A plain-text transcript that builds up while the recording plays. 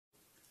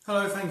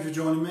Hello, thank you for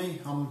joining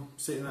me. I'm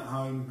sitting at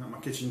home at my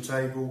kitchen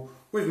table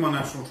with my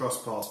National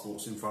Trust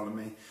passports in front of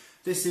me.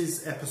 This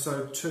is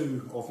episode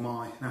 2 of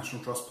my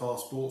National Trust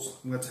passports.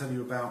 I'm going to tell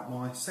you about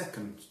my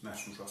second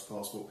National Trust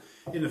passport.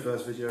 In the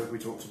first video we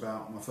talked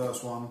about my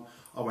first one.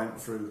 I went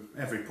through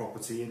every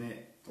property in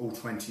it, all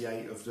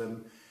 28 of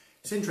them.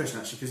 It's interesting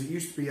actually because it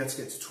used to be you had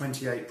to get to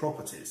 28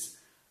 properties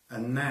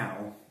and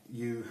now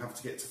you have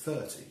to get to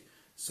 30.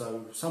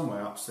 So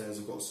somewhere upstairs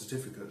I've got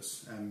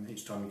certificates, and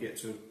each time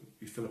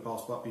you fill a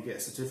passport up, you get a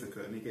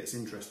certificate, and it gets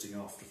interesting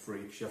after 3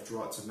 because you have to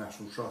write to the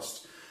National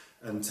Trust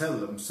and tell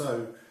them.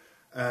 So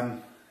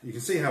you can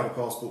see how the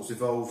passport's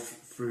evolved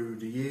through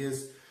the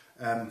years.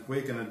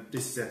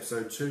 This is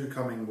episode 2,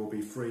 coming will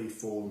be 3,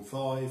 4 and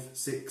 5,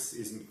 6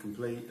 isn't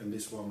complete, and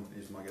this one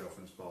is my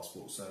girlfriend's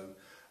passport, so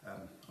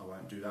I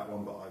won't do that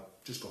one, but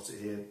I've just got it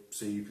here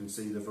so you can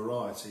see the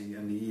variety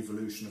and the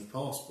evolution of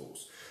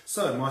passports.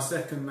 So my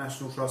second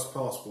National Trust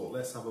passport,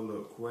 let's have a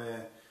look.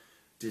 Where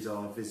did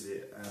I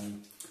visit?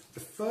 The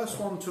first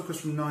one took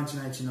us from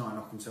 1989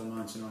 up until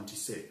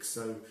 1996,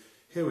 so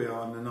here we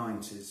are in the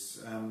 90s.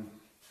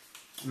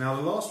 Now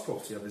the last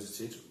property I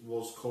visited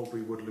was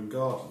Colbury Woodland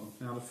Garden.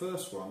 Now the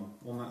first one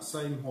on that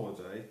same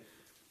holiday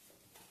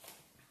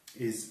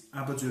is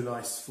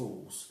Aberdulais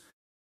Falls.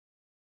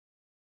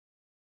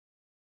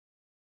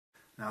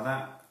 Now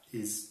that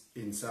is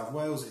in South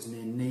Wales, it's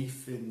near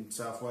Neath in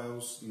South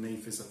Wales.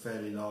 Neath is a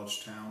fairly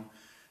large town.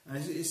 And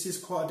it's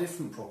just quite a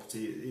different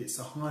property. It's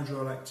a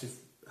hydroelectric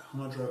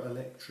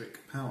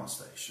power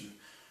station.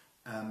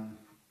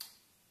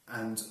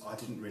 And I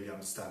didn't really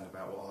understand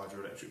about what a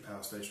hydroelectric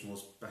power station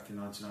was back in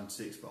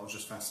 1996, but I was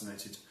just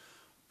fascinated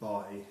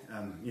by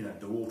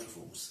the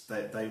waterfalls.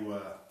 They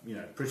were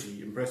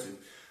pretty impressive.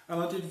 And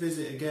I did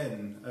visit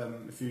again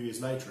a few years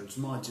later, and to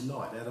my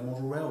delight, they had a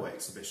model railway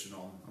exhibition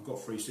on. I've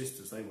got 3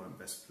 sisters, they weren't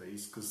best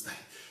pleased because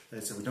they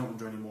said we don't want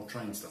to do any more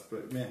train stuff,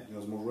 but yeah, there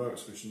was a model railway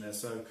exhibition there.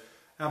 So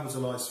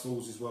Aberdulais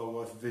Falls is well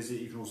worth a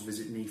visit. You can also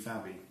visit Neath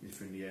Abbey if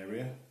you're in the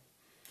area.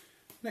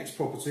 Next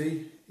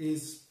property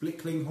is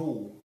Blickling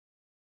Hall.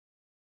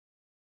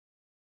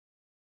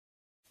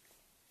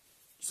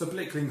 So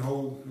Blickling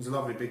Hall is a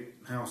lovely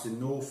big house in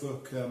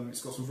Norfolk.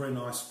 It's got some very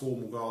nice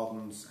formal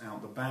gardens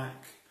out the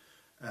back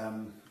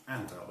and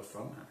out the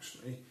front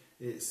actually.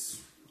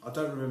 I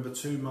don't remember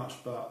too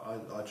much, but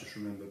I just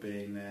remember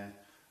being there.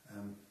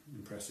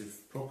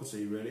 Impressive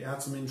property really. It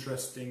had some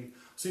interesting,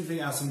 I seem to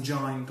think it had some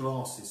giant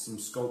glasses, some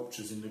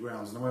sculptures in the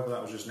grounds, and whether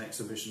that was just an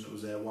exhibition that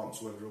was there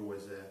once or whether it's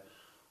always there,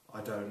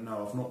 I don't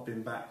know. I've not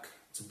been back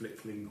to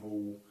Blickling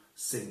Hall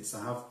since.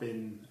 I have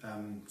been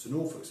to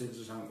Norfolk since, I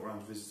just haven't got around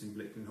to visiting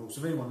Blickling Hall. So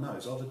if anyone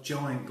knows, are the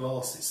giant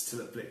glasses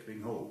still at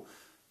Blickling Hall?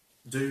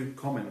 Do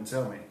comment and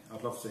tell me,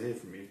 I'd love to hear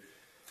from you.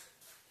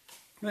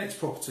 Next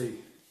property,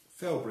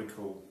 Felbrigg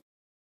Hall.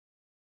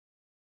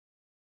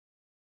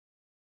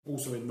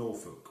 Also in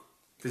Norfolk,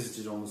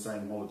 visited on the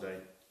same holiday.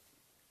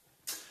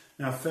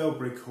 Now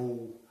Felbrigg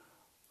Hall,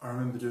 I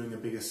remember doing a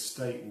big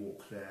estate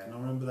walk there, and I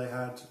remember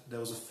there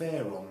was a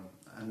fair on,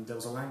 and there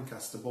was a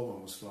Lancaster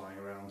bomber was flying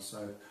around,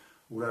 so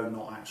although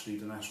not actually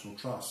the National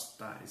Trust,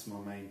 that is my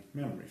main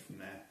memory from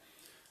there.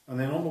 And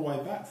then on the way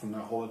back from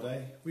that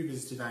holiday, we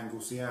visited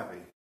Anglesey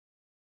Abbey.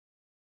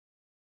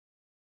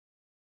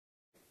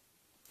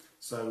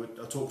 So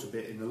I talked a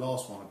bit in the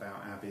last one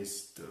about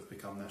abbeys that have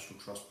become National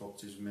Trust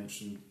properties. We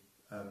mentioned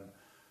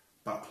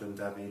Buckland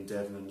Abbey in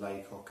Devon and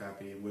Laycock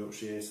Abbey in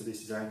Wiltshire, so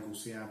this is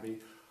Anglesey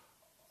Abbey.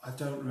 I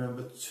don't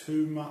remember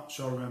too much.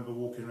 I remember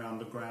walking around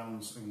the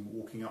grounds and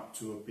walking up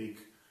to a big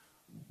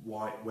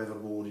white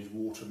weatherboarded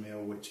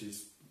watermill, which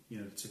is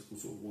the typical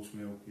sort of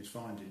watermill you'd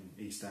find in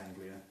East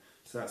Anglia.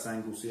 So that's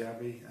Anglesey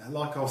Abbey.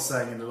 Like I was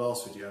saying in the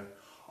last video,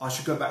 I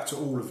should go back to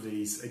all of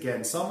these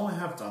again. Some I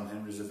have done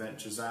Henry's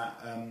Adventures at,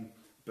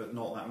 but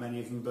not that many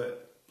of them,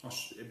 but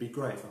it'd be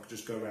great if I could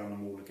just go around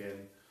them all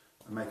again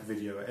and make a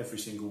video at every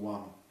single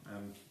one,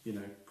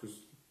 because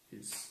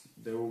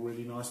they're all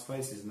really nice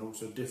places and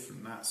also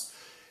different.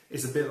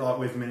 It's a bit like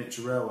with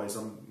miniature railways.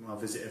 I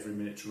visit every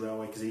miniature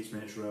railway because each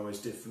miniature railway is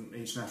different,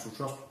 each National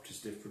Trust property is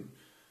different.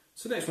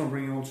 So next one,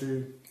 bringing on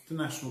to the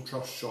National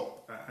Trust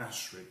shop at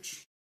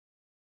Ashridge.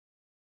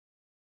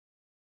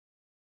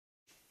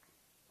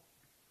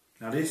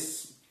 Now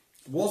this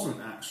wasn't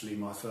actually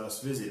my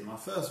first visit. My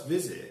first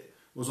visit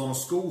was on a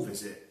school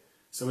visit.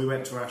 So we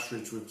went to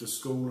Ashridge with the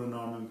school, and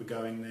I remember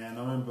going there, and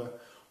I remember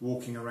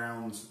walking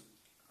around.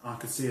 I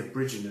could see a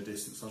bridge in the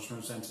distance. I just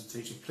remember saying to the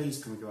teacher,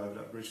 please can we go over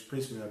that bridge,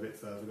 please can we go a bit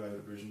further, go over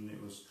the bridge, and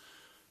it was,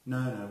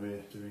 no,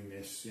 we're doing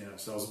this,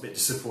 so I was a bit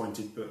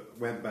disappointed, but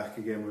went back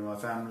again with my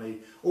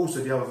family. Also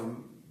the other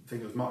thing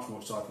that was much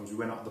more exciting was we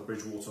went up the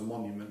Bridgewater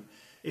Monument.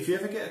 If you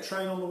ever get a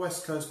train on the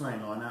West Coast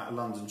Main Line out of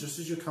London, just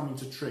as you're coming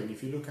to Tring,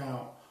 if you look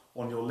out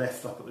on your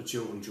left up at the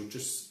Chilterns, you'll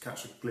just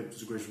catch a glimpse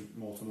of the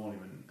Bridgewater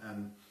Monument.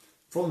 And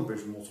from the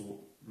Bridgewater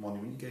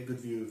Monument, you get a good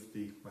view of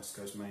the West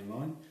Coast Main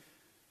Line.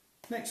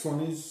 Next one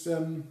is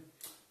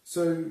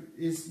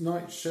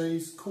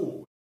Knightshayes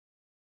Court,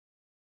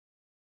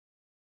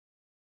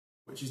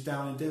 which is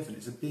down in Devon.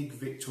 It's a big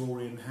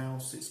Victorian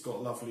house. It's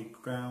got lovely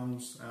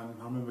grounds.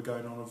 I remember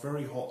going on a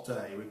very hot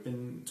day. We'd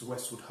been to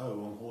Westwood Hoe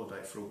on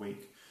holiday for a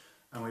week,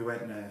 and we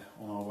went there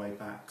on our way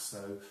back.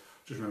 So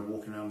just remember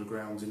walking around the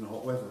grounds in the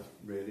hot weather,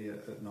 really,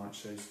 at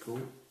Knightshayes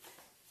Court.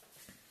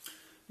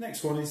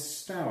 Next one is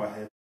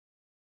Stourhead.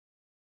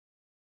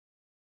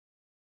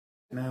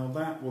 Now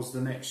that was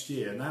the next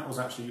year, and that was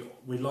actually,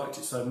 we liked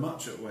it so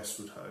much at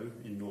Westwood Hoe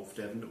in North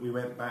Devon that we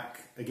went back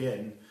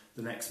again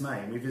the next May,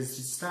 and we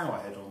visited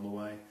Stourhead on the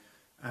way.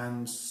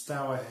 And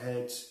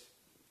Stourhead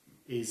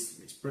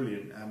it's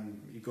brilliant.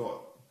 You've got a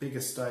big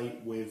estate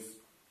with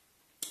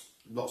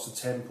lots of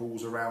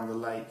temples around the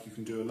lake. You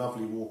can do a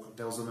lovely walk.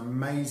 There was an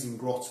amazing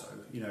grotto,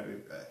 you know,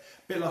 a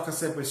bit like I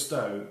said with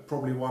Stowe,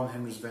 probably one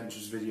Henry's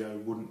Adventures video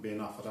wouldn't be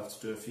enough, I'd have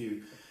to do a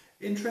few.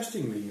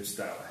 Interestingly with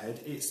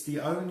Stourhead, it's the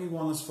only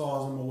one as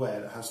far as I'm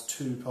aware that has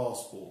 2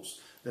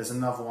 passports. There's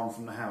another one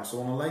from the house. So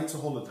on a later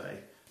holiday,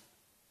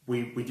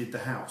 we did the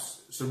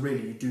house. So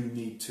really you do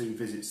need 2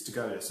 visits to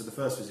go there. So the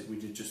first visit we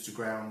did just to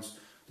grounds.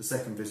 The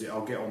second visit,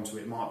 I'll get onto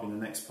it, might be the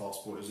next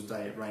passport. It was a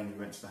day it rained, we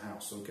went to the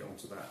house, so I'll get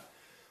onto that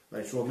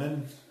later on.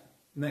 Then,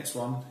 next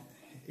one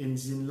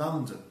is in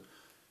London.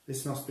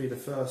 This must be the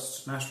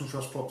first National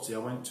Trust property I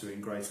went to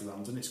in Greater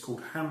London. It's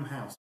called Ham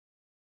House.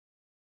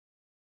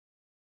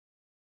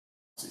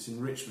 It's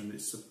in Richmond.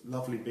 It's a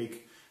lovely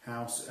big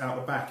house. Out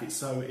the back it's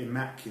so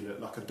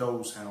immaculate, like a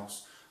doll's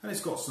house, and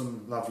it's got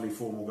some lovely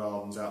formal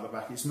gardens out the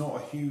back. It's not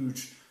a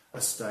huge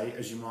estate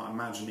as you might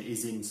imagine it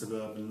is in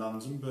suburban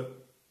London,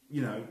 but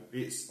you know,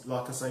 it's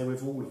like I say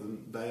with all of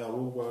them, they are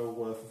all well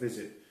worth a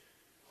visit.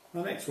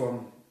 The next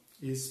one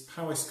is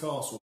Powis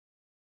Castle,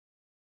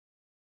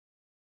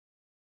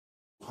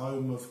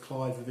 home of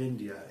Clive of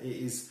India. It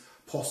is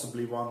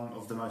possibly one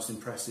of the most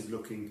impressive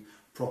looking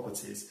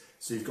properties.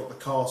 So you've got the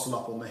castle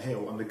up on the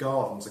hill and the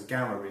gardens are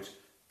galleried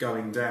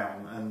going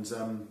down,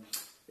 and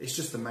it's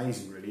just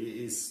amazing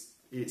really.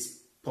 It's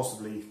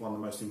possibly one of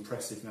the most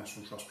impressive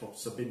National Trust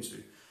properties I've been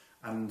to.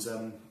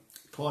 And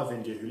Clive of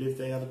India, who lived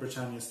there, had a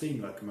Britannia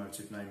steam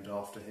locomotive named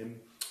after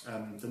him.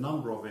 The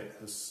number of it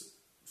has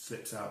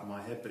slipped out of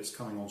my head, but it's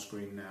coming on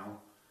screen now.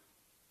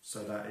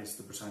 So that is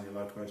the Britannia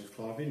locomotive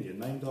Clive of India,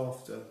 named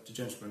after the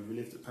gentleman who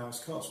lived at Powis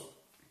Castle.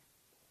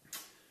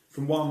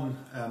 From one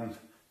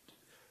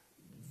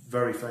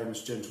very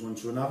famous gentleman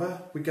to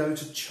another, we go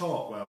to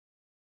Chartwell,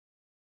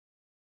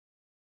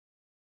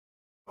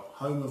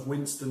 home of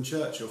Winston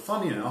Churchill.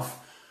 Funny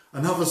enough,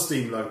 another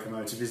steam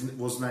locomotive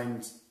was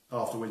named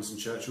after Winston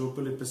Churchill,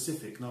 Bullet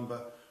Pacific,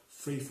 number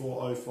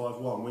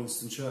 34051,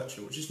 Winston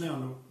Churchill, which is now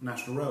in the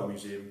National Rail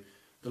Museum.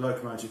 The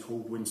locomotive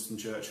hauled Winston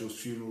Churchill's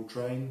funeral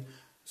train.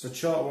 So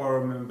Chartwell I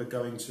remember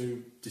going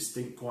to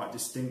quite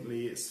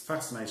distinctly. It's a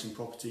fascinating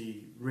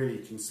property, really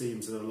can see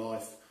into the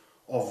life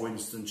of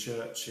Winston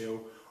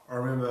Churchill. I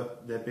remember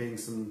there being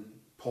some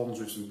ponds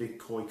with some big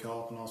koi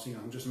carp, and I was thinking,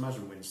 I can just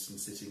imagine Winston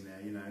sitting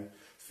there, you know,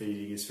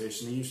 feeding his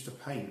fish. And he used to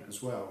paint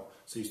as well,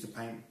 so he used to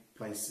paint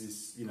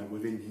places, you know,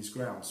 within his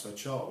grounds. So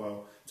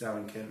Chartwell down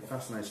in Kent,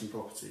 fascinating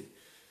property.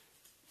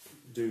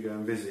 Do go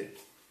and visit.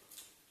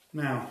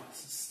 Now,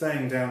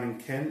 staying down in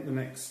Kent, the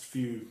next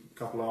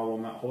couple are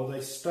on that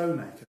holiday,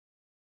 Stoneacre.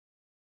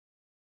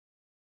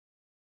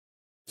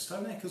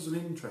 Stoneacre's an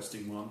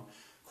interesting one,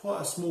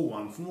 quite a small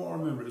one. From what I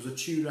remember, it was a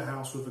Tudor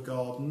house with a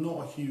garden,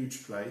 not a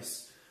huge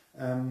place,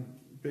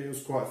 but it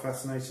was quite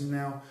fascinating.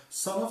 Now,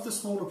 some of the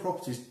smaller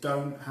properties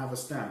don't have a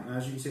stamp. Now,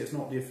 as you can see, it's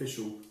not the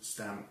official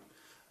stamp.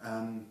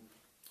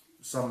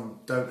 Some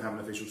don't have an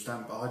official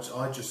stamp, but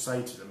I just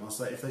say to them,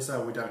 if they say,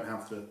 oh, we don't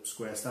have the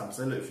square stamp, I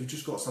say, look, if you've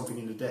just got something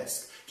in the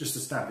desk, just a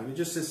stamp, if it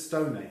just says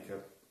Stoneacre,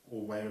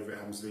 or wherever it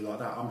happens to be like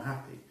that, I'm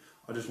happy.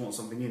 I just want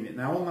something in it.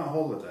 Now, on that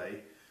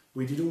holiday,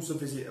 we did also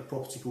visit a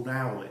property called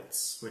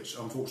Owlets, which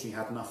unfortunately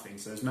had nothing,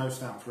 so there's no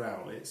stamp for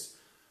Owlets,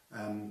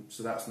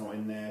 so that's not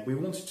in there. We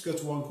wanted to go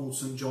to one called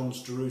St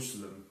John's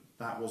Jerusalem.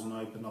 That wasn't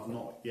open. I've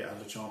not yet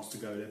had a chance to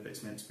go there, but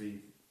it's meant to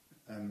be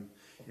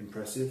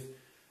impressive.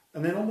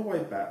 And then on the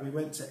way back, we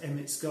went to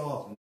Emmetts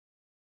Garden.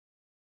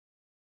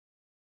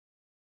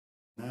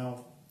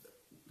 Now,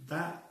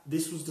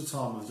 this was the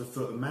time of the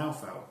foot and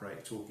mouth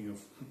outbreak, talking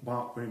of,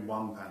 we're in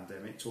one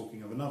pandemic,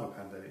 talking of another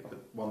pandemic,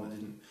 but one that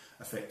didn't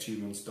affect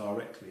humans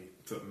directly.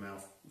 Foot and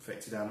mouth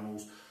affected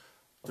animals.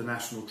 The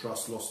National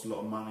Trust lost a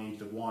lot of money,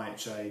 the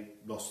YHA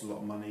lost a lot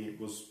of money.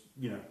 It was,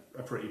 you know,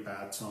 a pretty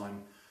bad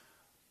time.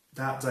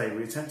 That day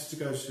we attempted to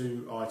go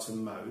to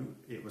Iton Mow,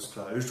 it was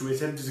closed. We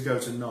attempted to go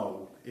to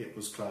Knoll, it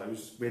was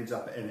closed. We ended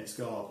up at Emmetts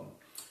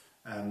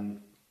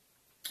Garden.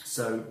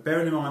 So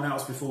bearing in mind that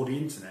was before the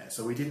internet,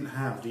 so we didn't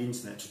have the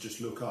internet to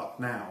just look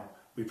up. Now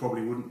we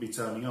probably wouldn't be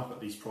turning up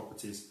at these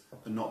properties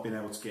and not being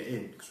able to get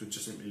in because we'd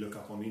just simply look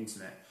up on the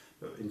internet.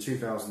 But in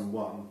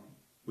 2001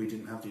 we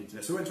didn't have the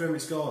internet, so we went to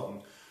Emmetts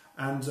Garden,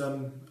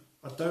 and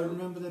I don't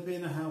remember there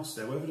being a house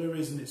there. Whether there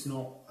is and it's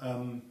not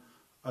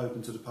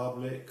open to the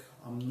public,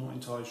 I'm not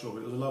entirely sure,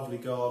 but it was a lovely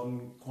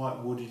garden, quite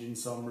wooded in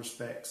some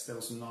respects. There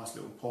were some nice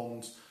little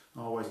ponds.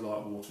 I always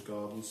like water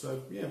gardens,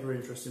 so yeah, very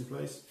interesting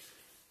place.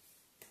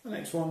 The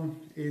next one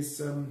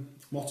is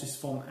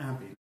Mottisfont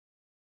Abbey.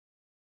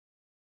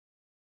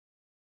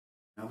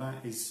 Now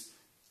that is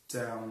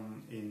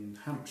down in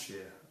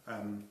Hampshire. I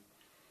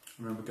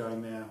remember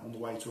going there on the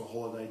way to a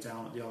holiday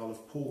down at the Isle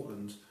of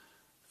Portland.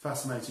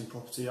 Fascinating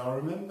property. I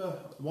remember,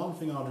 one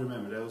thing I'd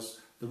remember, there was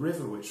the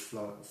river which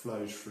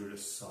flows through the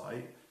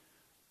site.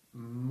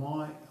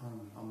 I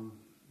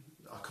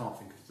can't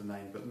think of the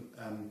name, but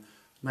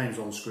name's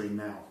on screen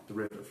now, the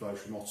river that flows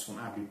from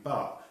Mottisfont Abbey,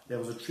 but there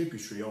was a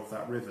tributary of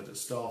that river that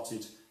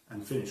started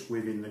and finished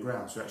within the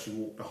ground, so you actually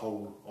walked the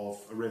whole of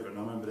a river. And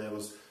I remember there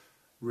was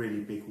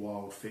really big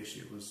wild fish.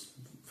 It was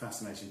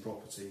fascinating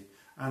property.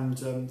 And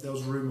there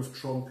was a room of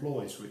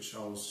trompe-l'oeils, which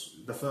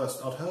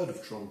I'd heard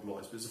of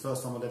trompe-l'oeils, but it's the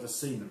first time I'd ever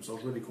seen them, so I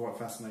was really quite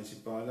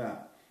fascinated by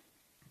that.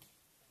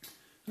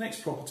 The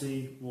next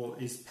property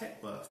is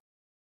Petworth.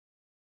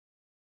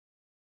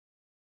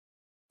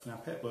 Now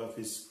Petworth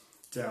is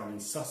down in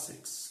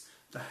Sussex.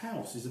 The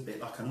house is a bit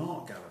like an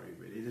art gallery,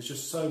 really. There's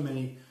just so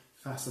many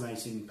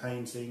fascinating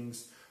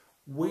paintings.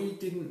 We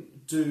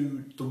didn't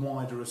do the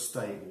wider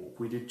estate walk,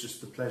 we did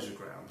just the pleasure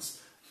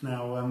grounds.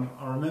 Now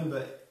I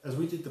remember as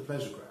we did the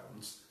pleasure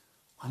grounds,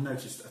 I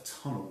noticed a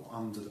tunnel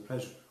under the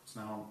pleasure grounds.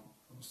 Now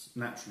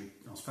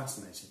I was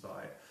fascinated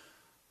by it.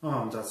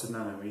 Mum and Dad said,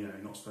 no, you're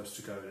not supposed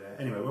to go there.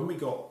 Anyway, when we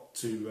got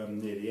to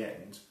near the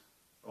end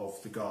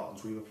of the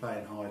gardens, we were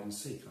playing hide and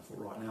seek, and I thought,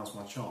 right, now's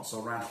my chance.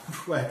 So I ran all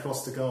the way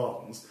across the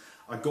gardens.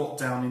 I got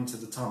down into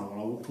the tunnel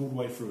and I walked all the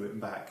way through it and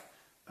back,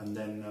 and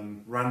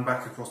then ran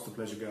back across the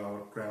pleasure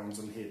grounds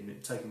and hid, and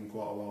it'd taken them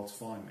quite a while to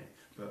find me,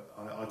 but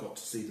I got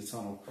to see the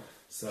tunnel.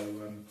 So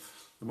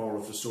the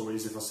moral of the story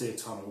is, if I see a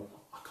tunnel,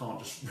 I can't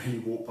just really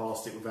walk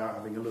past it without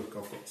having a look.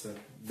 I've got to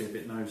be a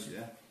bit nosy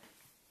there.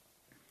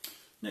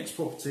 Next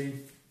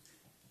property,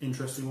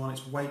 interesting one,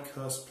 it's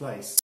Wakehurst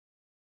Place.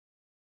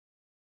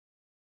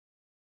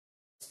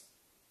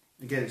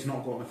 Again, it's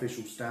not got an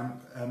official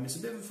stamp. It's a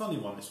bit of a funny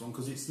one, this one,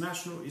 because it's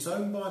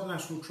owned by the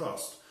National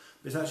Trust,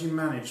 but it's actually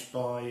managed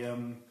by,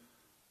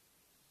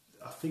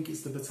 I think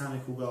it's the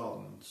Botanical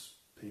Gardens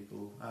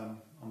people.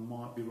 I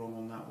might be wrong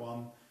on that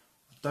one.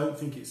 I don't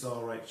think it's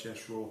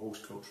RHS, Royal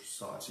Horticultural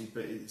Society,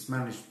 but it's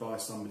managed by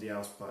somebody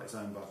else, but it's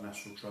owned by the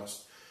National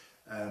Trust.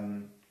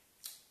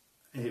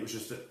 It was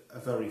just a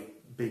very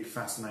big,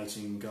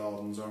 fascinating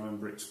gardens. I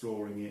remember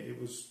exploring it.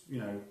 It was,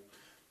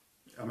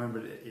 I remember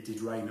it did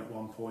rain at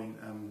one point.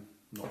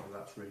 Not that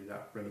that's really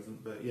that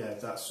relevant, but yeah, I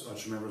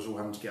just remember us all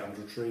having to get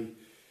under a tree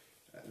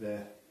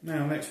there.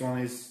 Now, next one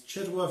is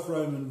Chedworth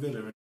Roman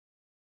Villa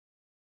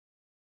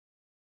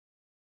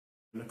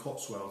in the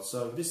Cotswolds.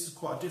 So this is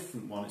quite a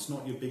different one. It's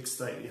not your big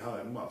stately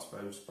home. Well, I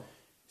suppose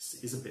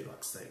it is a bit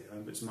like a stately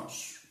home, but it's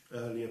much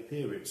earlier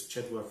periods.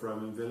 Chedworth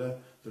Roman Villa,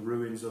 the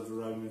ruins of the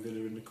Roman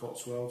Villa in the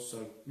Cotswolds.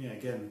 So yeah,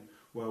 again,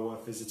 well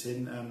worth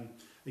visiting.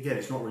 Again,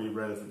 it's not really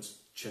relevant to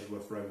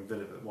Chedworth Roman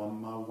Villa, but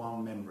my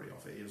one memory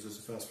of it, was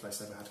the first place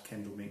I ever had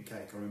Kendal mint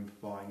cake. I remember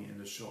buying it in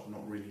the shop,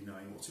 not really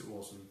knowing what it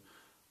was, and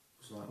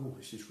I was like, oh,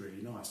 this is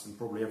really nice. And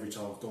probably every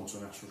time I've gone to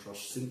a National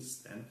Trust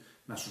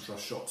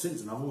shop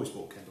since then, I've always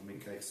bought Kendal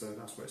mint cake, so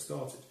that's where it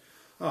started.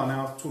 Oh,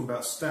 now I'm talking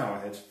about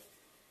Stourhead.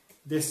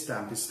 This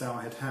stamp is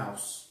Stourhead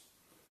House.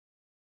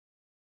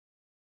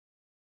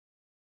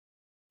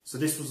 So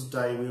this was the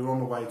day we were on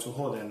the way to a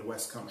holiday in the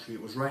West Country.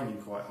 It was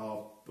raining quite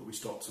hard, but we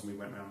stopped and we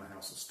went round the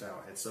house at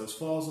Stourhead. So as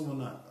far as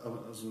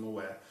I'm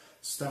aware,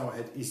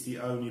 Stourhead is the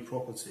only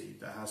property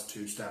that has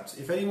 2 stamps.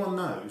 If anyone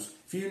knows,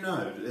 if you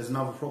know that there's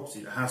another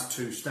property that has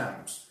 2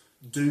 stamps,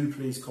 do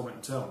please comment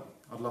and tell me.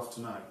 I'd love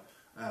to know.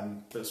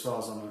 But as far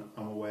as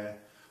I'm aware,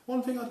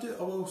 one thing I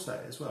will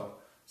say as well,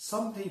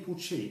 some people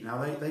cheat.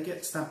 Now they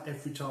get stamped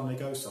every time they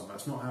go somewhere.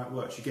 That's not how it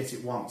works. You get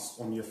it once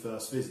on your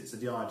first visit. So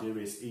the idea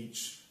is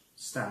each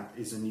stamp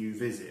is a new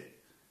visit.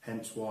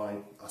 Hence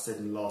why I said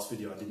in the last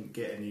video I didn't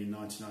get any in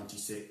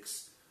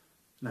 1996,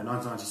 no,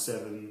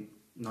 1997,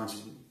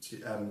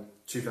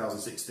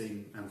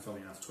 2016 and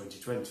funny enough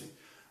 2020.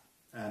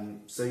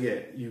 So yeah,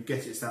 you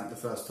get it stamped the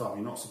first time.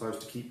 You're not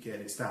supposed to keep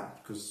getting it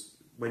stamped, because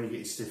when you get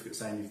your certificate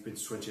saying you've been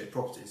to 28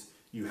 properties,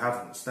 you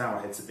haven't.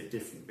 Stourhead's a bit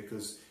different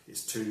because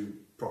it's 2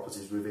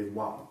 properties within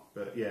one.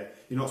 But yeah,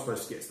 you're not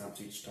supposed to get stamped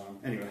each time.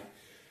 Anyway,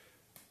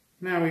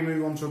 now we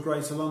move on to a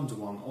Greater London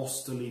one,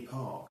 Osterley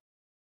Park.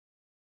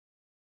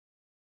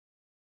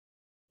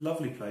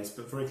 Lovely place,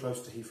 but very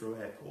close to Heathrow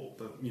Airport.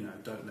 But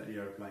don't let the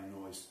aeroplane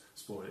noise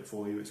spoil it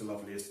for you. It's a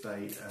lovely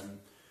estate.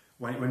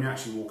 When you're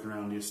actually walking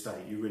around the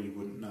estate, you really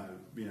wouldn't know.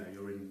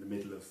 You're in the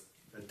middle of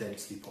a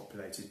densely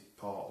populated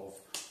part of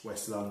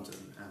West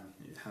London, and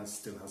it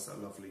still has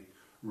that lovely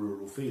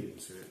rural feeling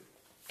to it.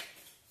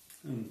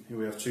 And here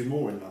we have 2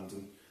 more in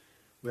London.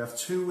 We have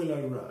 2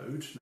 Willow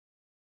Road.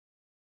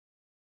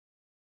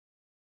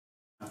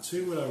 Now,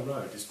 2 Willow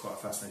Road is quite a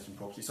fascinating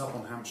property. It's up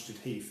on Hampstead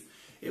Heath.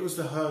 It was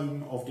the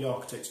home of the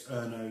architect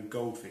Erno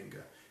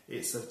Goldfinger.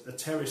 It's a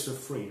terrace of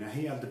 3. Now,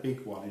 he had the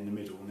big one in the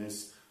middle, and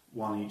there's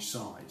one each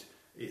side.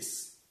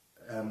 It's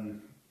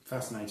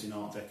fascinating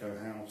Art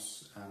Deco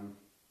house.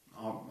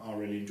 I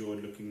really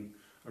enjoyed looking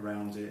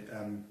around it.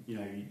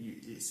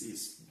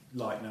 It's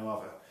like no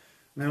other.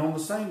 Now, on the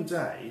same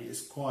day,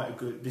 it's quite a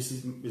good. This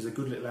is a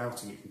good little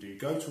outing you can do.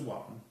 Go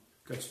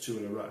go to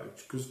Willow Road,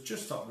 because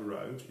just up the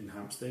road in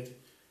Hampstead,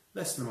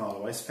 less than a mile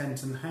away, is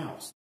Fenton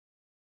House.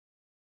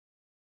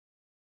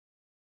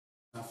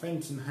 Now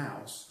Fenton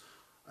House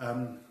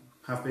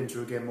have been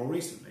to again more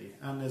recently,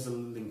 and there's a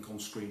link on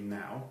screen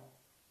now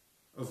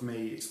of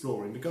me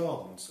exploring the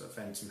gardens at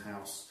Fenton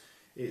House.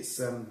 It's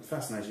a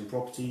fascinating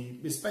property.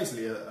 It's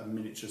basically a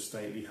miniature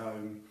stately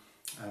home.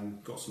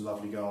 Got some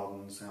lovely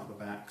gardens out the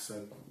back,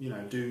 so you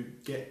know, do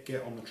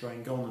get on the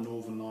train, go on the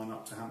Northern Line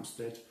up to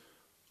Hampstead,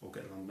 or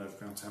get the London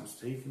Overground to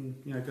Hampstead Heath,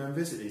 and you know, go and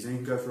visit these. And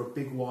you can go for a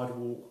big wide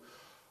walk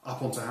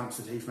up onto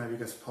Hampstead Heath, maybe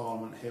go to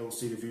Parliament Hill,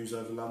 see the views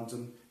over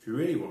London. If you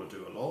really want to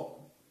do a lot,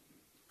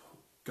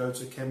 go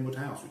to Kenwood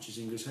House, which is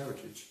English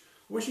Heritage.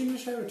 I wish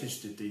English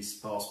Heritage did these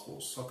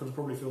passports. I could have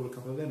probably filled a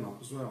couple of them up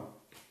as well.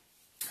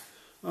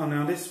 Oh,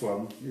 now this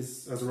one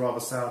has a rather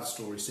sad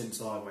story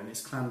since I went.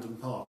 It's Clandon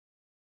Park.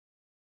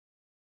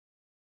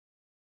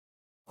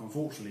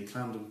 Unfortunately,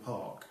 Clandon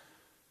Park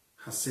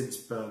has since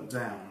burnt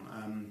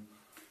down.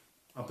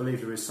 I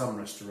believe there is some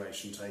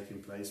restoration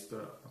taking place,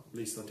 but at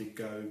least I did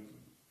go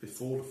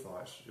before the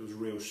fight. It was a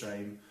real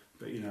shame.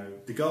 But you know,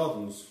 the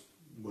gardens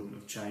wouldn't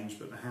have changed,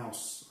 but the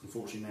house,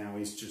 unfortunately, now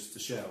is just a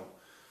shell.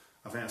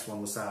 I think that's one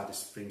of the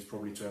saddest things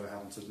probably to ever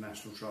happen to the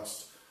National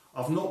Trust.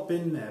 I've not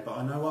been there, but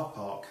I know Up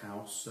Park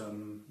House,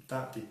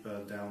 that did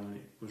burn down and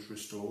it was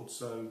restored.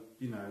 So,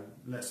 you know,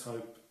 let's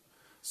hope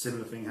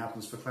similar thing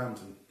happens for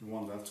Clandon.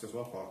 One day I have to go to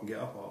Up Park and get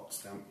Up Park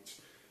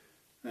stamped.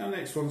 Now,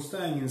 next one,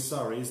 staying in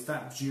Surrey, is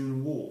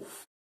Dapdune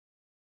Wharf.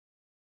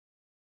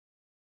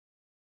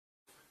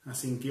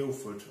 That's in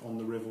Guildford on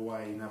the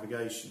Riverway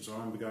navigation. So I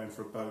remember going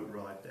for a boat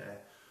ride there.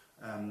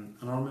 And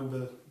I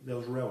remember there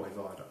was a railway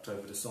viaduct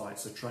over the site,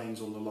 so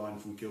trains on the line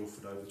from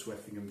Guildford over to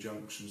Effingham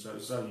Junction. So it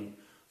was only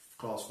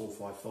class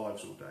 455s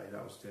all day.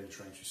 That was the only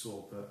trains you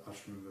saw, but I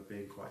just remember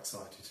being quite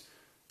excited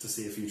to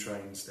see a few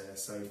trains there.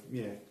 So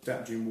yeah,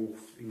 Dapdune Wharf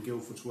in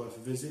Guildford's worth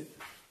a visit.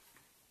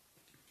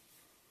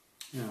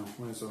 Now,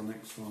 where's our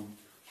next one?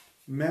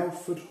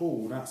 Melford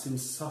Hall, that's in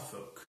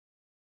Suffolk.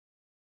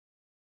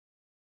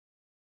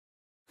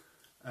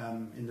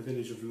 In the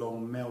village of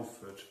Long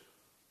Melford.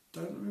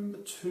 Don't remember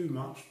too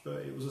much, but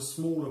it was a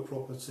smaller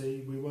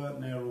property. We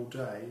weren't there all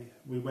day.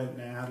 We went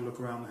there, had a look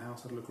around the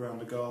house, had a look around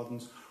the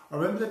gardens. I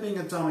remember there being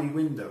a dummy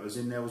window, as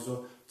in there was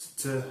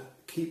to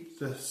keep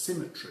the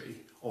symmetry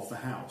of the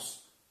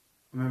house.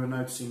 I remember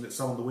noticing that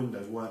some of the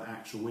windows weren't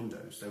actual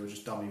windows. They were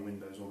just dummy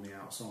windows on the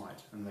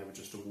outside, and they were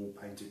just a wall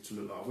painted to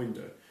look like a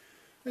window.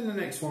 Then the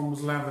next one was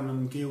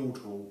Lavenham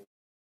Guildhall.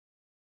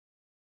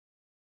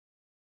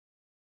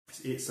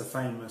 It's a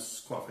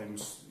famous, quite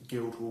famous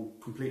Guildhall,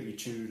 completely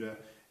Tudor,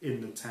 in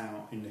the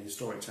town, in the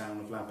historic town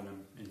of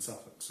Lavenham in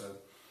Suffolk. So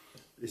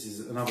this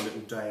is another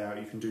little day out.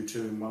 You can do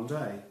two in one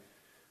day.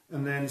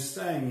 And then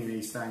staying in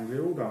East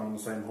Anglia, all done on the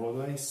same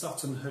holiday,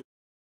 Sutton Hoo.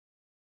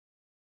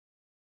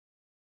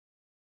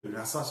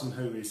 Now Sutton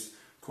Hoo is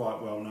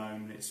quite well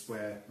known. It's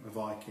where a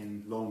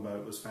Viking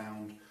longboat was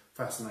found.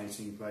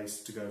 Fascinating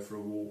place to go for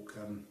a walk.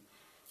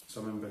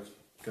 So I remember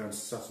going to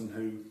Sutton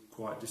Hoo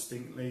quite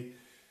distinctly.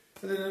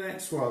 And then the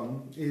next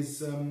one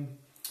is, I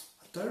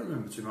don't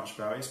remember too much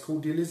about it. It's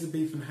called the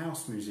Elizabethan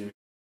House Museum.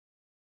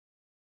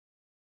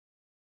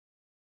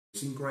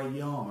 It's in Great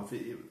Yarmouth.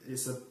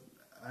 It's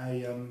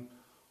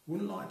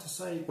wouldn't like to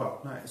say,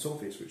 well, no, it's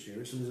obvious which year.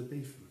 It's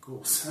Elizabethan, of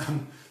course.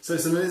 So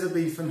it's an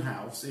Elizabethan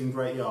house in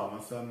Great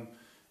Yarmouth.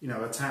 You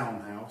know, a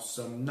townhouse.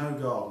 No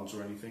gardens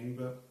or anything,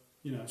 but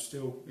you know,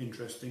 still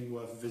interesting,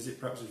 worth a visit.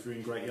 Perhaps if you're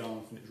in Great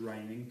Yarmouth and it's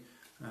raining,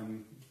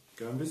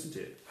 go and visit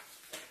it.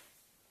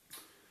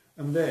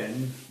 And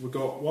then we've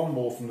got one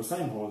more from the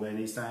same holiday in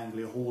East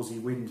Anglia, Horsey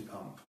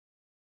Windpump.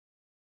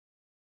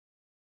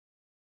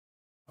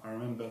 I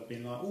remember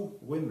being like, oh,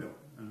 a windmill.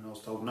 And I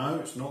was told, no,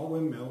 it's not a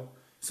windmill,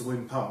 it's a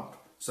wind pump.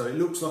 So it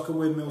looks like a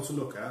windmill to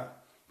look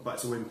at, but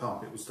it's a wind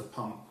pump. It was to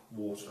pump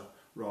water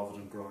rather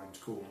than grind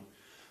corn.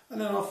 And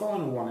then our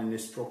final one in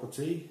this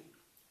property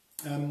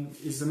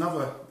is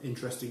another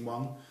interesting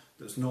one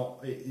that's not,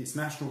 it's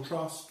National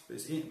Trust, but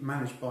it's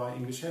managed by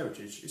English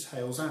Heritage. It's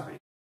Hales Abbey.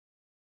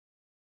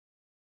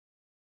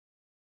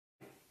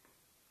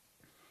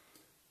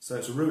 So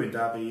it's a ruined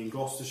abbey in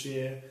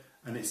Gloucestershire,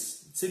 and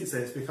since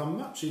then it's become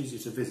much easier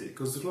to visit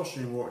because the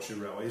Gloucestershire and Warwickshire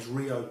Railway has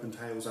reopened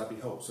Hales Abbey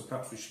Halt, so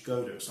perhaps we should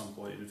go there at some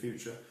point in the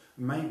future.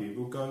 And maybe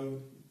we'll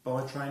go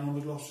by train on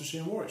the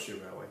Gloucestershire and Warwickshire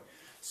Railway.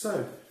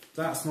 So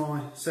that's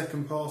my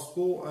second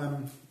passport.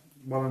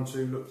 1 and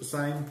 2 look the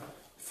same.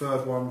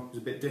 Third one is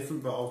a bit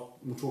different,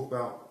 but we'll talk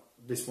about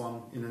this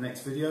one in the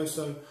next video.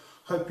 So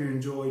hope you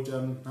enjoyed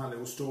that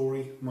little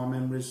story, my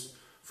memories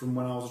from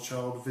when I was a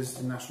child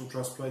visiting National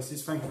Trust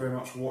places. Thank you very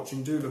much for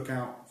watching. Do look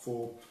out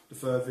for the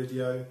third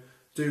video.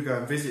 Do go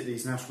and visit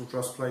these National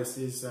Trust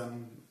places,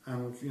 and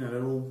you know,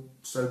 they're all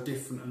so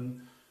different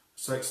and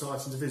so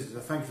exciting to visit. So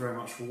thank you very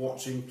much for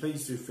watching.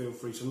 Please do feel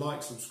free to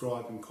like,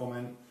 subscribe and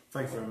comment.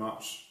 Thank you very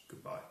much.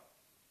 Goodbye.